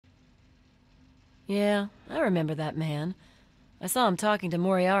Yeah, I remember that man. I saw him talking to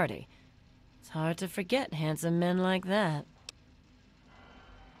Moriarty. It's hard to forget handsome men like that.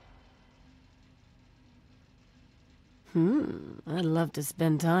 I'd love to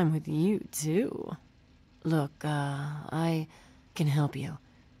spend time with you, too. Look, I can help you.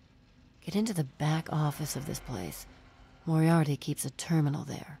 Get into the back office of this place. Moriarty keeps a terminal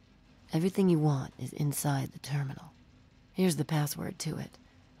there. Everything you want is inside the terminal. Here's the password to it.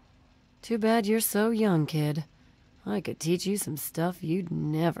 Too bad you're so young, kid. I could teach you some stuff you'd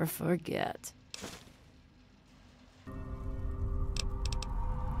never forget.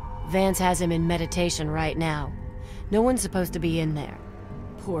 Vance has him in meditation right now. No one's supposed to be in there.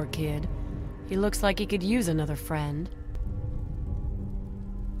 Poor kid. He looks like he could use another friend.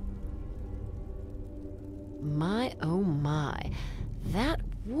 My, oh my. That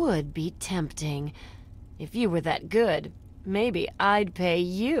would be tempting. If you were that good, maybe I'd pay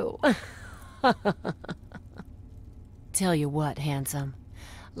you. Tell you what, handsome.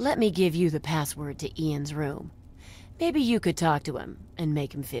 Let me give you the password to Ian's room. Maybe you could talk to him and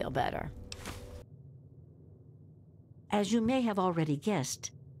make him feel better. As you may have already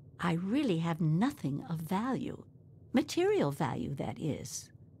guessed, I really have nothing of value. Material value, that is.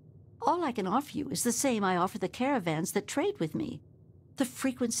 All I can offer you is the same I offer the caravans that trade with me. The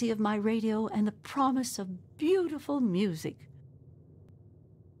frequency of my radio and the promise of beautiful music.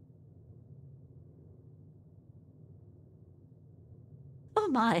 Oh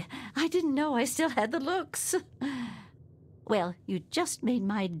my, I didn't know I still had the looks. Well, you just made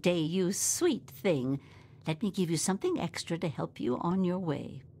my day, you sweet thing. Let me give you something extra to help you on your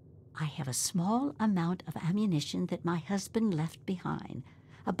way. I have a small amount of ammunition that my husband left behind.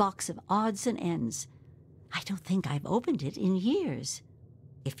 A box of odds and ends. I don't think I've opened it in years.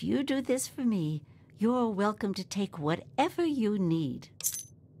 If you do this for me, you're welcome to take whatever you need.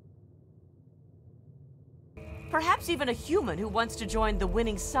 Perhaps even a human who wants to join the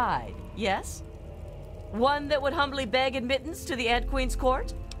winning side, yes? One that would humbly beg admittance to the Ant Queen's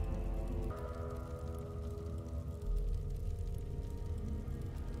court?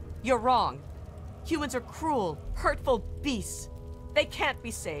 You're wrong. Humans are cruel, hurtful beasts. They can't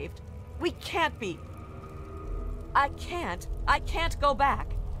be saved. We can't be. I can't go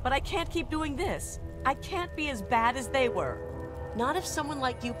back. But I can't keep doing this. I can't be as bad as they were. Not if someone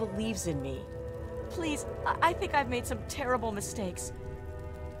like you believes in me. Please, I think I've made some terrible mistakes.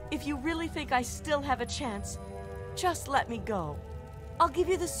 If you really think I still have a chance, just let me go. I'll give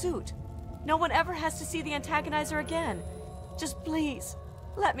you the suit. No one ever has to see the antagonizer again. Just please,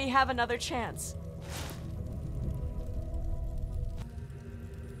 let me have another chance.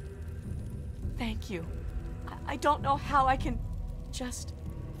 Thank you. I don't know how I can just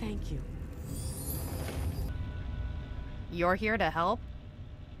thank you. You're here to help?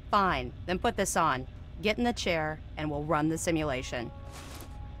 Fine, then put this on. Get in the chair, and we'll run the simulation.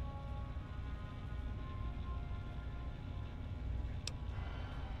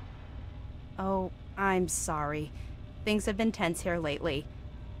 Oh, I'm sorry. Things have been tense here lately,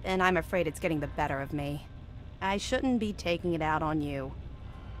 and I'm afraid it's getting the better of me. I shouldn't be taking it out on you.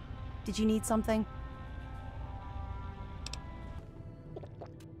 Did you need something?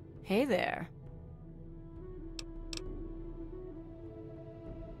 Hey there.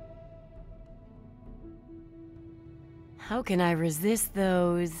 How can I resist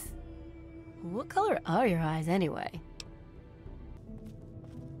those... What color are your eyes anyway?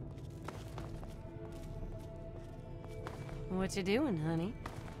 What you doing, honey?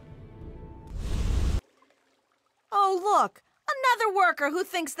 Oh, look! Another worker who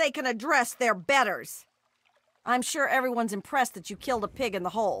thinks they can address their betters. I'm sure everyone's impressed that you killed a pig in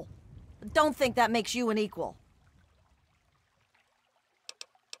the hole. But don't think that makes you an equal.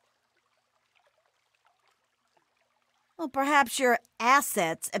 Well, perhaps your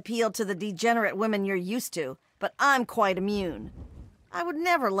assets appeal to the degenerate women you're used to, but I'm quite immune. I would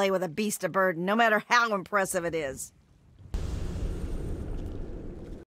never lay with a beast of burden, no matter how impressive it is.